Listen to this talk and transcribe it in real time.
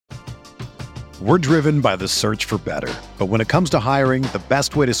We're driven by the search for better. But when it comes to hiring, the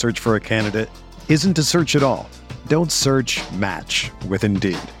best way to search for a candidate isn't to search at all. Don't search, match with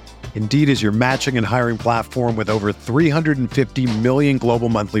Indeed. Indeed is your matching and hiring platform with over 350 million global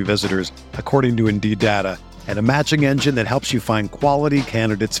monthly visitors, according to Indeed data, and a matching engine that helps you find quality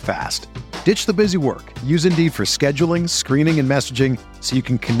candidates fast. Ditch the busy work. Use Indeed for scheduling, screening, and messaging so you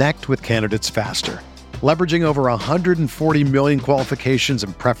can connect with candidates faster. Leveraging over 140 million qualifications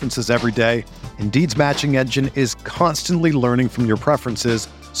and preferences every day, Indeed's matching engine is constantly learning from your preferences,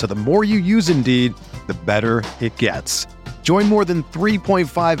 so the more you use Indeed, the better it gets. Join more than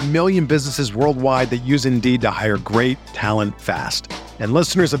 3.5 million businesses worldwide that use Indeed to hire great talent fast. And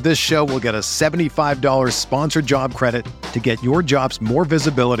listeners of this show will get a $75 sponsored job credit to get your jobs more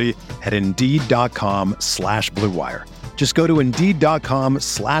visibility at Indeed.com/Blue Wire. Just go to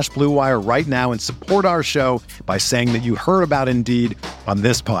Indeed.com/Blue Wire right now and support our show by saying that you heard about Indeed on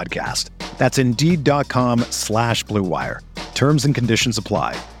this podcast. That's Indeed.com/Blue Wire. Terms and conditions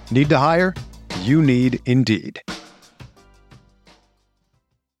apply. Need to hire? You need Indeed.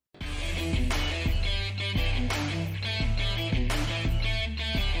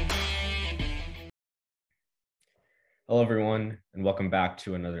 Hello, everyone, and welcome back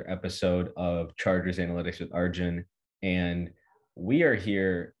to another episode of Chargers Analytics with Arjun. And we are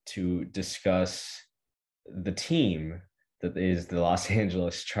here to discuss the team that is the Los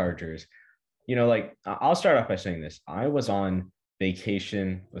Angeles Chargers. You know, like, I'll start off by saying this. I was on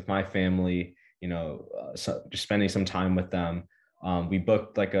vacation with my family, so just spending some time with them. We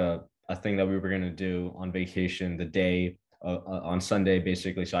booked like a thing that we were going to do on vacation the day on Sunday,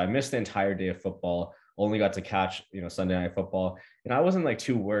 basically. So I missed the entire day of football. Only got to catch, Sunday Night Football. And I wasn't like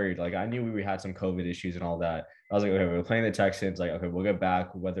too worried. Like, I knew we had some COVID issues and all that. I was like, okay, we're playing the Texans. Like, okay, we'll get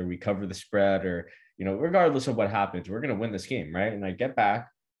back, whether we cover the spread or, regardless of what happens, we're going to win this game, right? And I get back,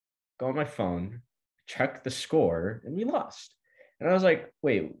 go on my phone, check the score, and we lost. And I was like,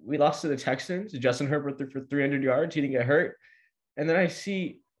 wait, we lost to the Texans? Justin Herbert threw for 300 yards. He didn't get hurt. And then I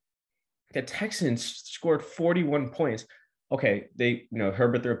see the Texans scored 41 points. Okay,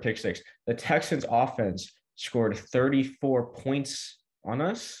 Herbert threw a pick six. The Texans offense scored 34 points on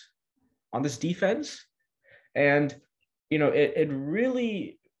us, on this defense. And, it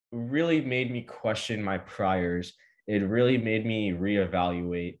really, really made me question my priors. It really made me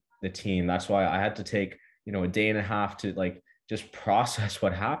reevaluate the team. That's why I had to take, a day and a half to just process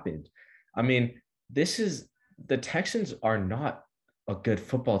what happened. I mean, the Texans are not a good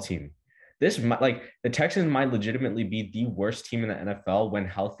football team. The Texans might legitimately be the worst team in the NFL when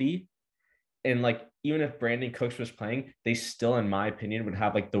healthy. And even if Brandon Cooks was playing, they still, in my opinion, would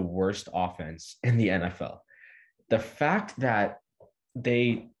have the worst offense in the NFL. The fact that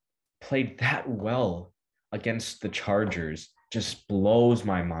they played that well against the Chargers just blows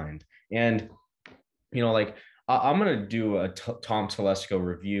my mind. And, I'm going to do a Tom Telesco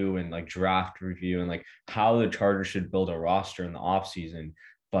review and draft review and how the Chargers should build a roster in the offseason.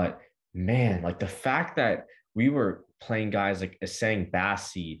 But man, the fact that we were playing guys like Essang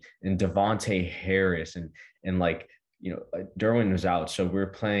Bassey and Devontae Harris and Derwin was out. So we were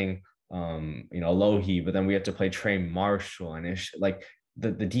playing, Alohi, but then we had to play Trey Marshall and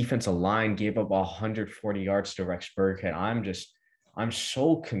the defensive line gave up 140 yards to Rex Burkhead. I'm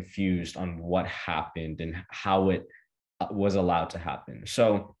so confused on what happened and how it was allowed to happen.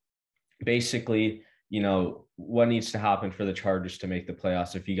 So basically, what needs to happen for the Chargers to make the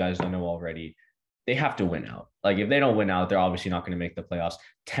playoffs, if you guys don't know already, they have to win out. If they don't win out, they're obviously not going to make the playoffs.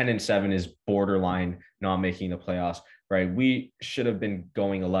 10-7 is borderline not making the playoffs, right? We should have been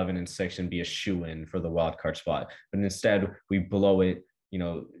going 11-6 and be a shoo-in for the wild card spot. But instead, we blow it.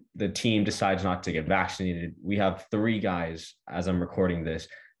 The team decides not to get vaccinated. We have 3 guys, as I'm recording this,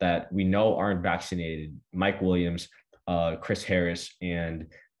 that we know aren't vaccinated. Mike Williams, Chris Harris,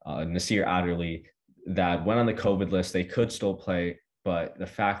 and Nasir Adderley, that went on the COVID list. They could still play, but the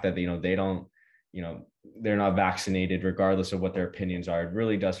fact that, they don't, they're not vaccinated, regardless of what their opinions are, it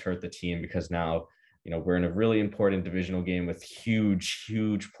really does hurt the team, because now, we're in a really important divisional game with huge,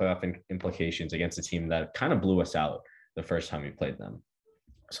 huge playoff implications against a team that kind of blew us out the first time we played them.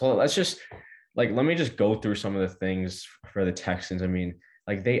 So let's just let me just go through some of the things for the Texans. I mean,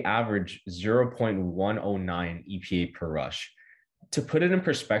 they average 0.109 EPA per rush. To put it in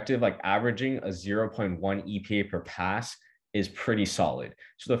perspective, averaging a 0.1 EPA per pass is pretty solid.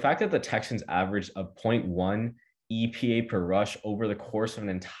 So the fact that the Texans averaged a 0.1 EPA per rush over the course of an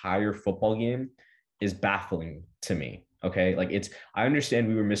entire football game is baffling to me. Okay. I understand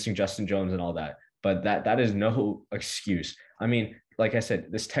we were missing Justin Jones and all that, but that is no excuse. I mean, like I said,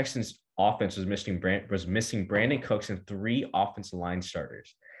 this Texans offense was missing Brandon Cooks and 3 offensive line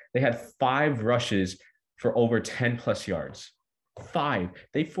starters. They had 5 rushes for over 10 plus yards. 5.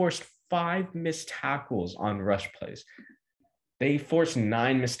 They forced 5 missed tackles on rush plays. They forced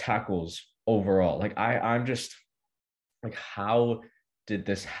 9 missed tackles overall. Like I'm just like, how did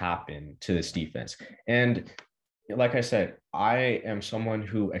this happen to this defense? And like I said, I am someone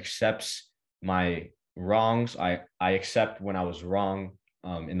who accepts my wrongs. I accept when I was wrong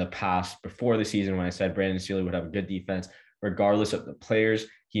in the past, before the season, when I said Brandon Staley would have a good defense, regardless of the players.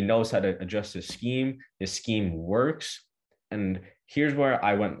 He knows how to adjust his scheme. His scheme works. And here's where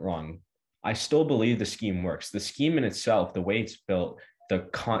I went wrong. I still believe the scheme works. The scheme in itself, the way it's built, the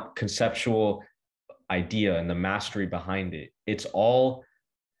conceptual idea and the mastery behind it, it's all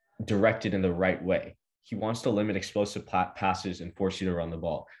directed in the right way. He wants to limit explosive passes and force you to run the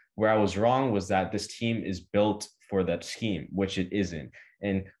ball. Where I was wrong was that this team is built for that scheme, which it isn't.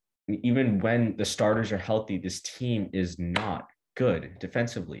 And even when the starters are healthy, this team is not good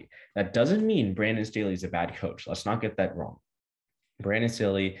defensively. That doesn't mean Brandon Staley is a bad coach. Let's not get that wrong. Brandon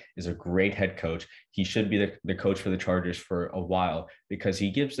Staley is a great head coach. He should be the coach for the Chargers for a while, because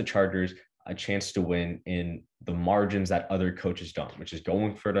he gives the Chargers a chance to win in the margins that other coaches don't, which is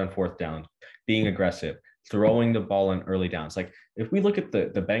going for it on 4th down, being aggressive, throwing the ball in early downs. Like if we look at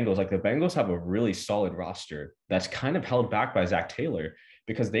the Bengals, like the Bengals have a really solid roster that's kind of held back by Zach Taylor,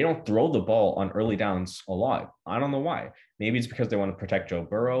 because they don't throw the ball on early downs a lot. I don't know why. Maybe it's because they want to protect Joe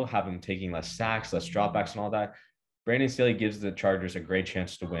Burrow, have him taking less sacks, less dropbacks and all that. Brandon Staley gives the Chargers a great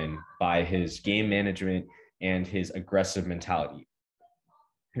chance to win by his game management and his aggressive mentality.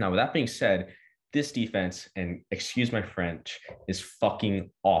 Now, with that being said, this defense, and excuse my French, is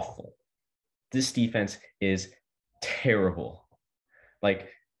fucking awful. This defense is terrible. Like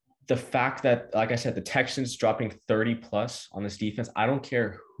the fact that, like I said, the Texans dropping 30 plus on this defense, I don't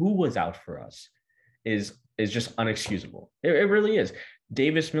care who was out for us, is just unexcusable. It really is.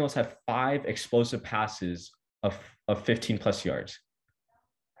 Davis Mills had 5 explosive passes of 15 plus yards.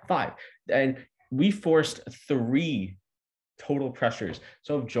 5. And we forced 3 total pressures.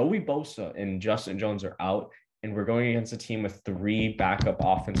 So if Joey Bosa and Justin Jones are out, and we're going against a team with 3 backup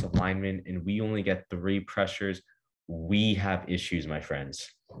offensive linemen, and we only get 3 pressures, we have issues, my friends.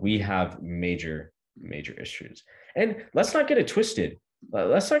 We have major, major issues. And let's not get it twisted.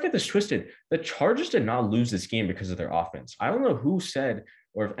 Let's not get this twisted. The Chargers did not lose this game because of their offense. I don't know who said,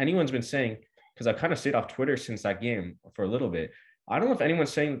 or if anyone's been saying, because I've kind of stayed off Twitter since that game for a little bit. I don't know if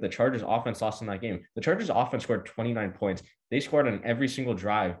anyone's saying that the Chargers offense lost in that game. The Chargers offense scored 29 points. They scored on every single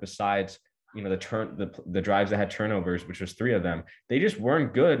drive besides, the drives that had turnovers, which was 3 of them. They just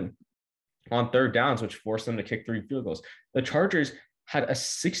weren't good on 3rd downs, which forced them to kick 3 field goals. The Chargers had a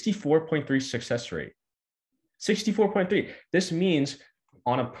 64.3 success rate. 64.3. This means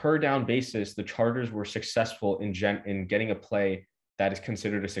on a per down basis, the Chargers were successful in getting a play that is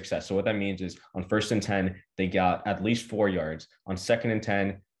considered a success. So what that means is on 1st and 10, they got at least 4 yards. On 2nd and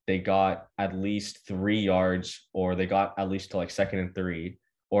 10, they got at least 3 yards, or they got at least to like 2nd and 3,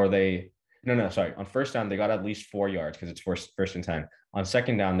 or on 1st down, they got at least 4 yards because it's first and 10. On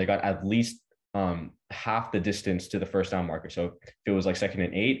 2nd down, they got at least half the distance to the 1st down marker. So if it was like 2nd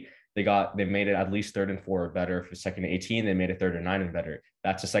and 8, they made it at least 3rd and 4 or better. For 2nd and 18, they made it 3rd and 9 and better.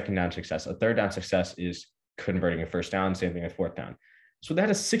 That's a 2nd down success. A 3rd down success is converting a 1st down, same thing as 4th down. So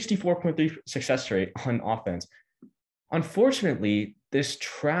that is 64.3 success rate on offense. Unfortunately, this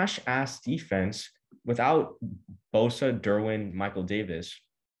trash ass defense without Bosa, Derwin, Michael Davis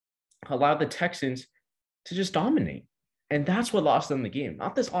allowed the Texans to just dominate. And that's what lost them the game.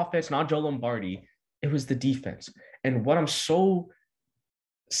 Not this offense, not Joe Lombardi. It was the defense. And what I'm so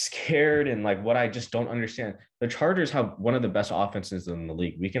scared and like what I just don't understand, the Chargers have one of the best offenses in the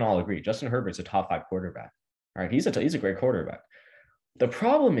league. We can all agree. Justin Herbert's a top 5 quarterback. All right, he's a great quarterback. The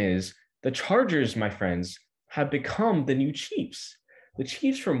problem is the Chargers, my friends, have become the new Chiefs. The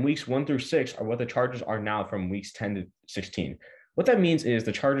Chiefs from weeks 1 through 6 are what the Chargers are now from weeks 10 to 16. What that means is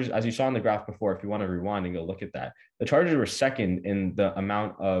the Chargers, as you saw in the graph before, if you want to rewind and go look at that, the Chargers were 2nd in the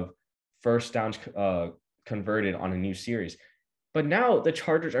amount of 1st downs converted on a new series. But now the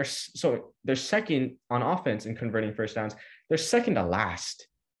Chargers they're 2nd on offense in converting 1st downs. They're 2nd to last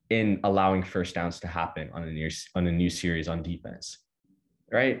in allowing 1st downs to happen on a new series on defense.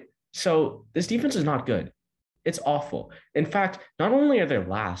 Right? So this defense is not good. It's awful. In fact, not only are they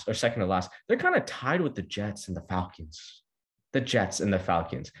last or 2nd to last, they're kind of tied with the Jets and the Falcons. The Jets and the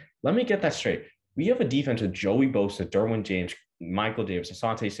Falcons. Let me get that straight. We have a defense with Joey Bosa, Derwin James, Michael Davis,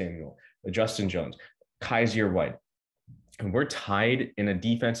 Asante Samuel, Justin Jones, Kaiser White. And we're tied in a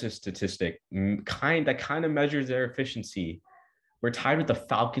defensive statistic that kind of measures their efficiency. We're tied with the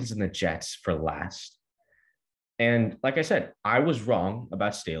Falcons and the Jets for last. And like I said, I was wrong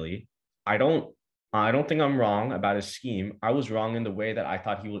about Staley. I don't I don't think I'm wrong about his scheme. I was wrong in the way that I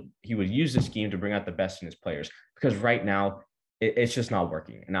thought he would use the scheme to bring out the best in his players, because right now it's just not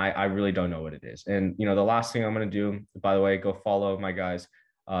working. And I really don't know what it is. And the last thing I'm gonna do, by the way, go follow my guys,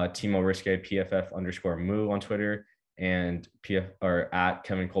 Timo Risque PFF_moo on Twitter, and PF or at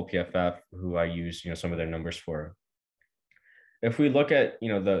Kevin Cole PFF, who I use some of their numbers for. If we look at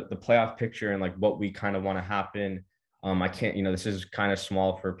the playoff picture and like what we kind of want to happen, I can't, this is kind of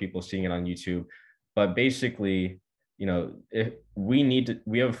small for people seeing it on YouTube, but basically, if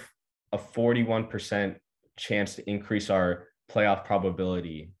we have a 41% chance to increase our playoff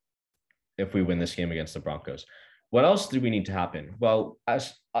probability if we win this game against the Broncos. What else do we need to happen? Well,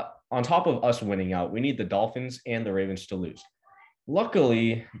 as on top of us winning out, we need the Dolphins and the Ravens to lose.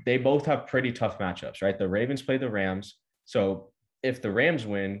 Luckily, they both have pretty tough matchups, right? The Ravens play the Rams. So if the Rams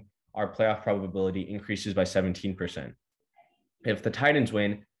win, our playoff probability increases by 17%. If the Titans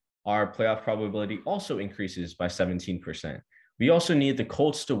win, our playoff probability also increases by 17%. We also need the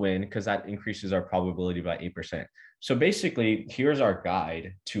Colts to win because that increases our probability by 8%. So basically, here's our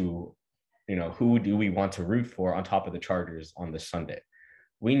guide to, who do we want to root for on top of the Chargers on this Sunday.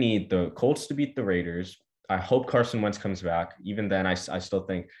 We need the Colts to beat the Raiders. I hope Carson Wentz comes back. Even then, I still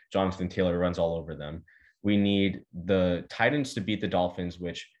think Jonathan Taylor runs all over them. We need the Titans to beat the Dolphins,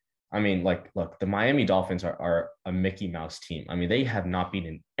 which, look, the Miami Dolphins are a Mickey Mouse team. They have not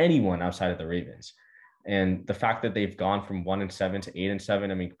beaten anyone outside of the Ravens. And the fact that they've gone from 1-7 to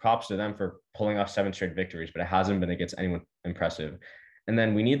 8-7, props to them for pulling off 7 straight victories, but it hasn't been against anyone impressive. And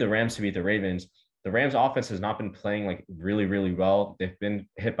then we need the Rams to beat the Ravens. The Rams offense has not been playing like really, really well. They've been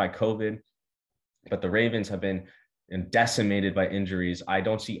hit by COVID, but the Ravens have been decimated by injuries. I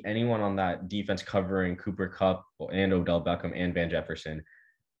don't see anyone on that defense covering Cooper Kupp and Odell Beckham and Van Jefferson.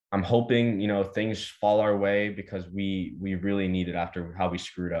 I'm hoping, things fall our way because we really need it after how we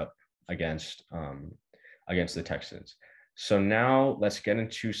screwed up against the Texans. So now let's get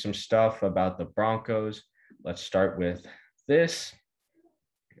into some stuff about the Broncos. Let's start with this.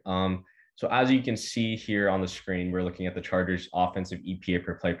 So as you can see here on the screen, we're looking at the Chargers offensive EPA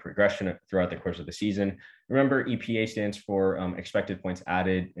per play progression throughout the course of the season. Remember, EPA stands for expected points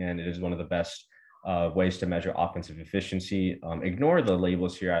added, and it is one of the best ways to measure offensive efficiency. Ignore the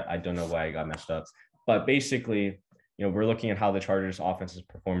labels here. I don't know why I got messed up. But basically, we're looking at how the Chargers offense has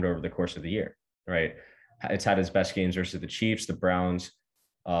performed over the course of the year, right? It's had its best games versus the Chiefs, the Browns,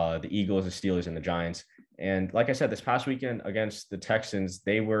 the Eagles, the Steelers, and the Giants. And like I said, this past weekend against the Texans,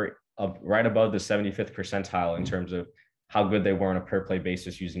 they were right above the 75th percentile in terms of how good they were on a per play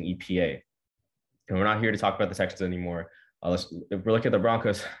basis using EPA. And we're not here to talk about the Texans anymore. If we look at the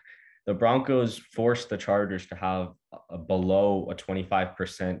Broncos forced the Chargers to have below a 25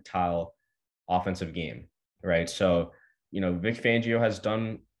 percentile offensive game, right? So, Vic Fangio has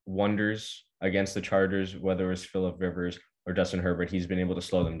done wonders against the Chargers, whether it was Phillip Rivers or Justin Herbert. He's been able to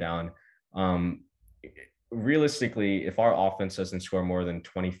slow them down. Realistically, if our offense doesn't score more than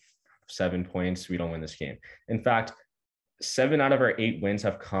 27 points, we don't win this game. In fact, 7 out of our 8 wins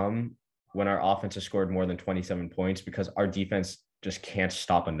have come when our offense has scored more than 27 points because our defense just can't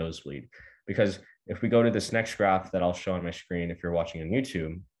stop a nosebleed. Because if we go to this next graph that I'll show on my screen, if you're watching on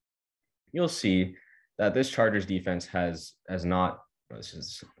YouTube, you'll see that this Chargers defense has not, there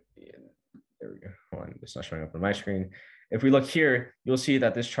we go. Hold on, it's not showing up on my screen. If we look here, you'll see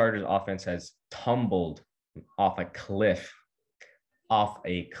that this Chargers offense has tumbled off a cliff.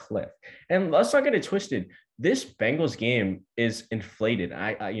 And let's not get it twisted. This Bengals game is inflated.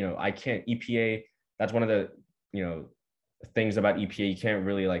 I can't EPA. That's one of the, things about EPA. You can't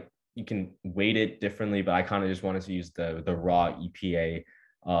really you can weight it differently, but I kind of just wanted to use the raw EPA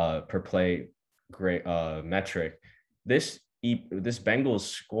per play great metric. This Bengals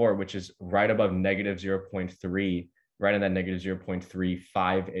score, which is right above negative 0.3, right in that negative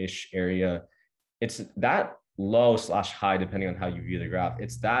 0.35-ish area. It's that low/high, depending on how you view the graph.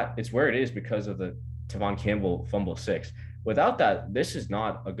 It's where it is because of the Tevon Campbell fumble 6. Without that, this is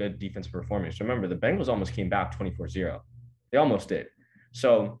not a good defensive performance. Remember, the Bengals almost came back 24-0. They almost did.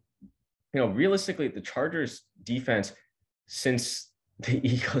 So, realistically, the Chargers defense since the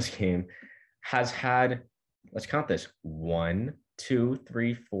Eagles game has had, let's count this, 1, 2,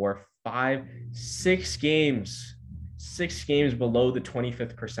 3, 4, 5, 6 games. 6 games below the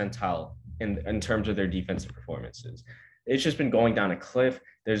 25th percentile in terms of their defensive performances. It's just been going down a cliff.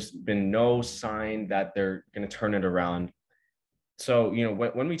 There's been no sign that they're going to turn it around. So,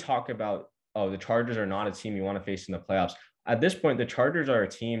 when we talk about, the Chargers are not a team you want to face in the playoffs, at this point, the Chargers are a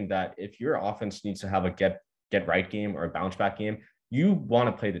team that if your offense needs to have a get right game or a bounce back game, you want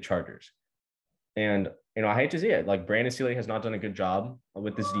to play the Chargers. And I hate to see it. Like Brandon Staley has not done a good job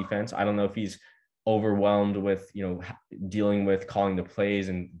with this defense. I don't know if he's overwhelmed with, dealing with calling the plays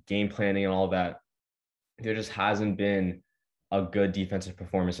and game planning and all that. There just hasn't been a good defensive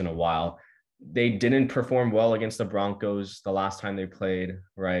performance in a while. They didn't perform well against the Broncos the last time they played,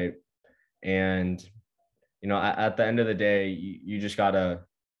 right? And at the end of the day, you just gotta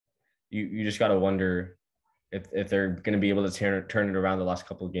you just gotta wonder if they're going to be able to turn it around the last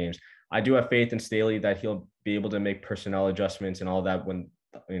couple of games. I do have faith in Staley that he'll be able to make personnel adjustments and all that when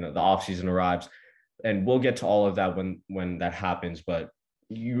the offseason arrives, and we'll get to all of that when that happens. But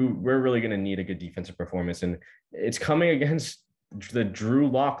we're really going to need a good defensive performance, and it's coming against the Drew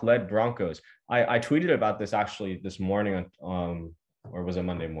Lock led Broncos. I tweeted about this actually this morning on or was it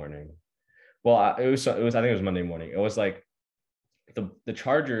Monday morning? Well, it was I think it was Monday morning. It was like the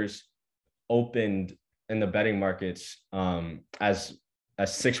Chargers opened in the betting markets as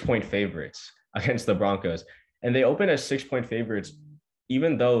 6-point favorites against the Broncos. And they opened as 6-point favorites,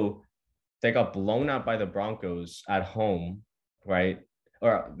 even though they got blown out by the Broncos at home, right?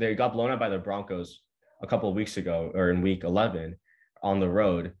 Or they got blown out by the Broncos a couple of weeks ago or in week 11 on the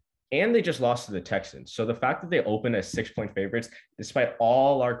road. And they just lost to the Texans. So the fact that they opened as 6-point favorites, despite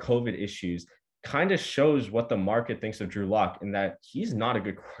all our COVID issues, kind of shows what the market thinks of Drew Lock and that he's not a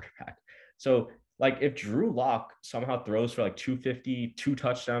good quarterback. So like if Drew Lock somehow throws for like 250, 2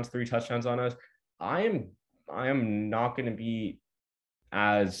 touchdowns, 3 touchdowns on us, I am not going to be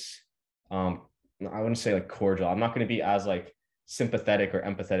as I wouldn't say like cordial. I'm not going to be as like sympathetic or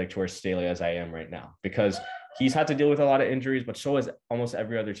empathetic towards Staley as I am right now, because he's had to deal with a lot of injuries, but so has almost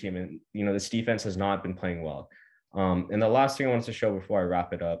every other team. And this defense has not been playing well. And the last thing I wanted to show before I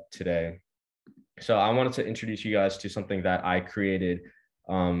wrap it up today. So I wanted to introduce you guys to something that I created.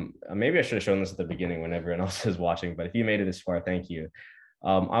 Maybe I should have shown this at the beginning when everyone else is watching, but if you made it this far, thank you.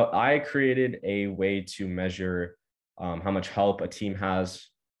 I created a way to measure how much help a team has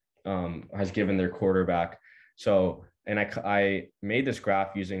given their quarterback. So, and I made this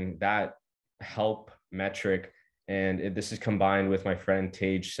graph using that help metric, and this is combined with my friend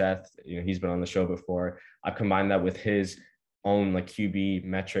Tage Seth. He's been on the show before. I've combined that with his own like QB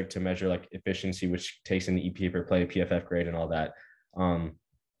metric to measure like efficiency, which takes in the EPA per play, PFF grade, and all that.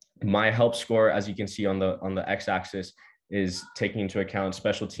 My help score, as you can see on the x-axis, is taking into account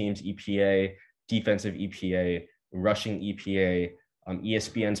special teams EPA, defensive EPA, rushing EPA,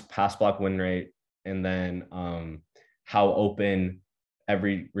 ESPN's pass block win rate, and then how open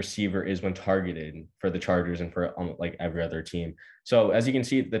every receiver is when targeted for the Chargers and for like every other team. So as you can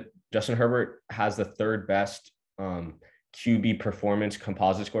see, that Justin Herbert has the third best QB performance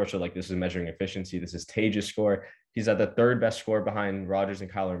composite score. So like this is measuring efficiency. This is Tage's score. He's at the third best score behind Rodgers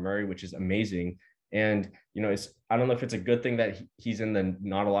and Kyler Murray, which is amazing. And I don't know if it's a good thing that he's in the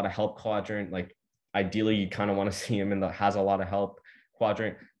not a lot of help quadrant. Like ideally, you kind of want to see him in the has a lot of help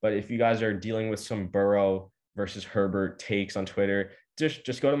quadrant. But if you guys are dealing with some Burrow versus Herbert takes on Twitter,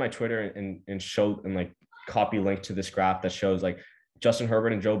 just go to my Twitter and show and like copy link to this graph that shows like Justin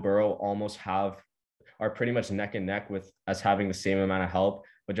Herbert and Joe Burrow are pretty much neck and neck with us having the same amount of help,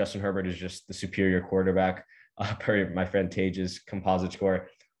 but Justin Herbert is just the superior quarterback per my friend Tage's composite score.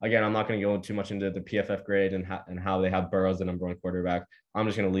 Again, I'm not going to go too much into the PFF grade and how they have Burrow as the number one quarterback. I'm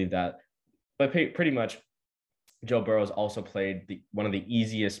just going to leave that. But pretty much, Joe Burrow's also played one of the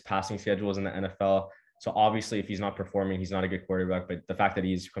easiest passing schedules in the NFL. So obviously, if he's not performing, he's not a good quarterback. But the fact that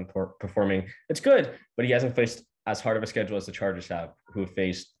he's performing, it's good. But he hasn't faced as hard of a schedule as the Chargers have, who have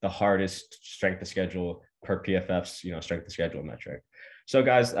faced the hardest strength of schedule per PFF's, strength of schedule metric. So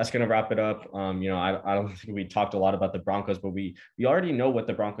guys, that's going to wrap it up. I don't think we talked a lot about the Broncos, but we already know what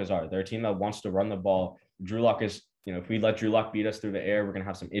the Broncos are. They're a team that wants to run the ball. Drew Lock is, if we let Drew Lock beat us through the air, we're going to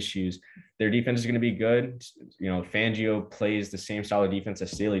have some issues. Their defense is going to be good. Fangio plays the same style of defense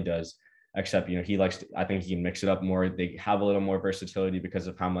as Staley does, except, I think he can mix it up more. They have a little more versatility because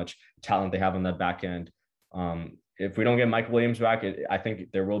of how much talent they have on the back end. If we don't get Mike Williams back, I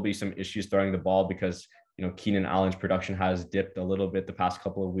think there will be some issues throwing the ball because, Keenan Allen's production has dipped a little bit the past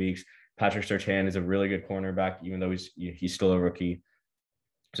couple of weeks. Patrick Surtain is a really good cornerback, even though he's still a rookie.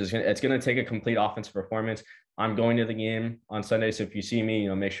 So it's going to take a complete offensive performance. I'm going to the game on Sunday. So if you see me,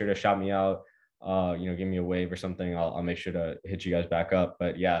 make sure to shout me out, give me a wave or something. I'll make sure to hit you guys back up.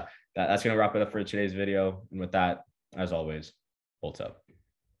 But yeah, that's going to wrap it up for today's video. And with that, as always, Bolts up.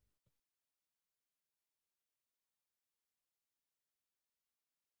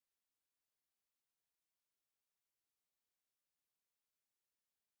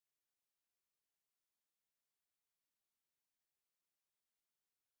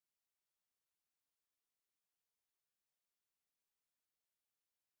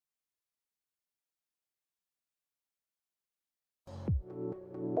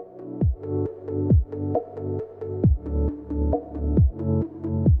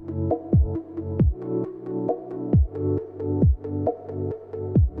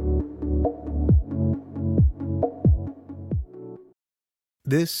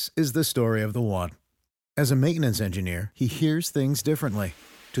 This is the story of the one. As a maintenance engineer, he hears things differently.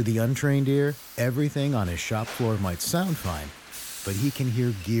 To the untrained ear, everything on his shop floor might sound fine, but he can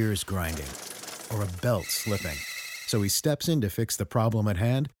hear gears grinding or a belt slipping. So he steps in to fix the problem at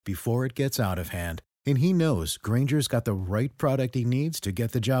hand before it gets out of hand. And he knows Grainger's got the right product he needs to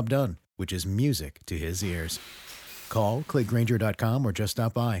get the job done, which is music to his ears. Call, click Grainger.com, or just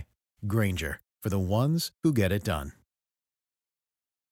stop by. Grainger, for the ones who get it done.